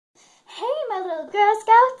there, little Girl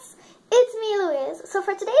Scouts. It's me, Louise. So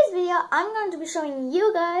for today's video, I'm going to be showing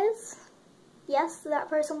you guys, yes, that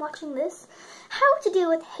person watching this, how to deal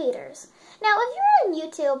with haters. Now, if you're on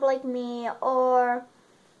YouTube like me, or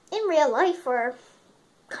in real life, or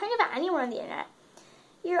kind of anywhere on the internet,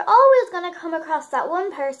 you're always going to come across that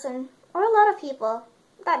one person, or a lot of people,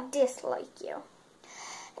 that dislike you.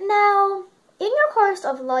 Now, in your course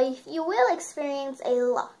of life, you will experience a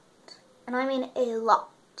lot, and I mean a lot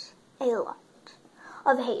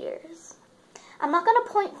of haters. I'm not going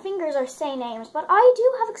to point fingers or say names, but I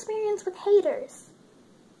do have experience with haters.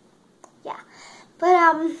 Yeah.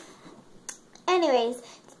 But, anyways,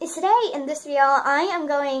 today in this video, I am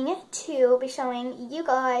going to be showing you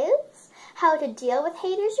guys how to deal with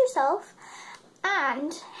haters yourself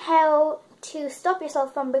and how to stop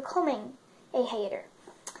yourself from becoming a hater.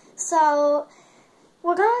 So,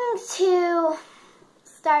 we're going to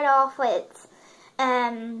start off with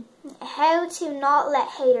how to not let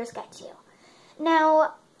haters get to you.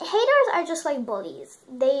 Now, haters are just like bullies.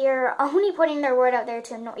 They are only putting their word out there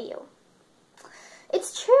to annoy you.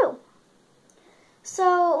 It's true.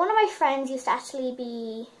 So, one of my friends used to actually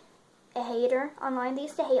be a hater online. They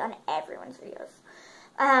used to hate on everyone's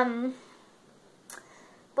videos.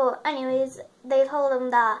 But anyways, they told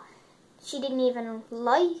him that she didn't even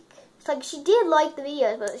like, it's like she did like the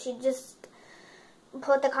videos, but she just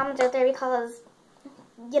put the comments out there because,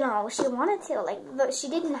 you know, she wanted to. Like, she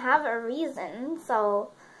didn't have a reason,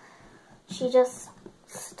 so she just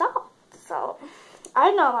stopped. So, I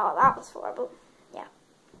don't know what that was for, but yeah.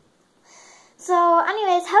 So,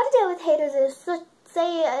 anyways, how to deal with haters is,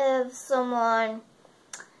 say if someone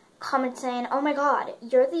comments saying, "Oh my god,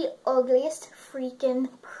 you're the ugliest freaking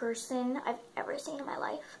person I've ever seen in my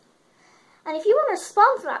life." And if you want to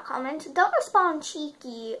respond to that comment, don't respond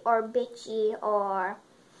cheeky or bitchy or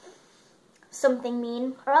something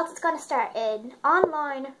mean, or else it's going to start an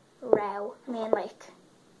online row. I mean, like,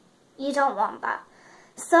 you don't want that.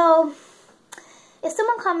 So, if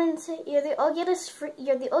someone comments, you're the ugliest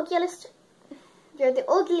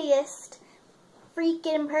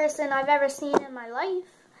freaking person I've ever seen in my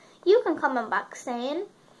life, you can comment back saying,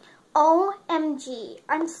 "OMG,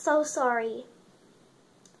 I'm so sorry.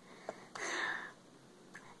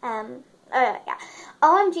 Yeah.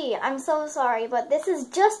 OMG, I'm so sorry, but this is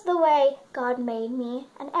just the way God made me,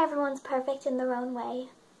 and everyone's perfect in their own way."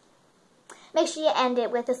 Make sure you end it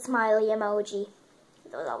with a smiley emoji.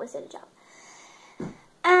 Those always do the job.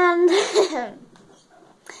 And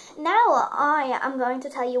now I am going to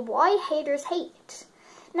tell you why haters hate.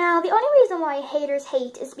 Now, the only reason why haters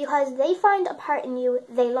hate is because they find a part in you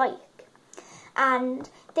they like. And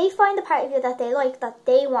they find the part of you that they like that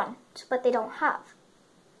they want, but they don't have.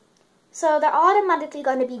 So they're automatically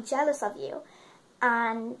going to be jealous of you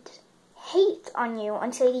and hate on you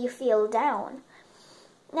until you feel down.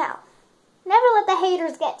 Now, never let the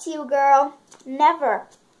haters get to you, girl. Never,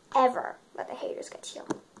 ever let the haters get to you.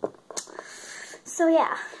 So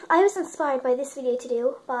yeah, I was inspired by this video to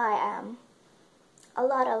do by a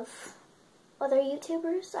lot of other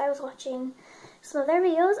YouTubers. I was watching some of their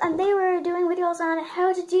videos and they were doing videos on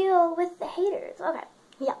how to deal with the haters. Okay.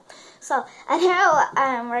 Yeah, so, and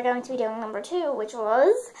now we're going to be doing number 2, which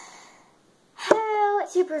was how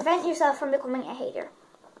to prevent yourself from becoming a hater.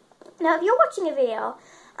 Now, if you're watching a video,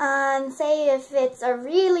 and say if it's a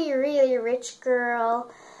really, really rich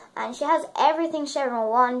girl, and she has everything she ever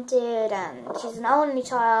wanted, and she's an only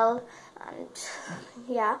child, and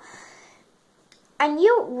yeah, and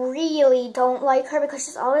you really don't like her because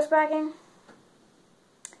she's always bragging,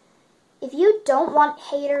 if you don't want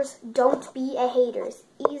haters, don't be a hater. It's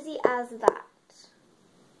easy as that.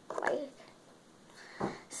 Like,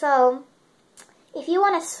 so, if you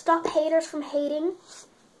want to stop haters from hating,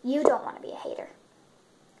 you don't want to be a hater.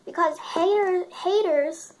 Because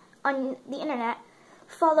haters on the internet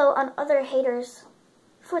follow on other haters'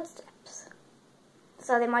 footsteps.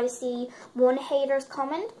 So they might see one hater's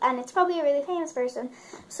comment, and it's probably a really famous person.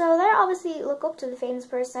 So they obviously look up to the famous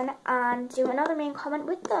person and do another main comment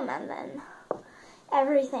with them, and then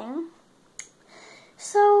everything.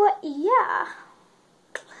 So yeah,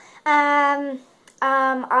 I'm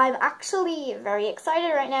actually very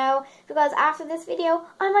excited right now because after this video,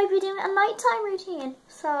 I might be doing a nighttime routine.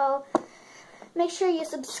 So make sure you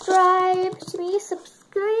subscribe to me.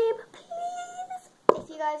 Subscribe, please, if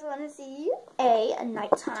you guys want to see a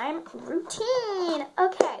nighttime routine.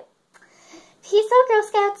 Okay. Peace out, Girl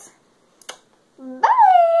Scouts.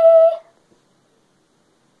 Bye.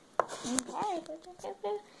 Okay.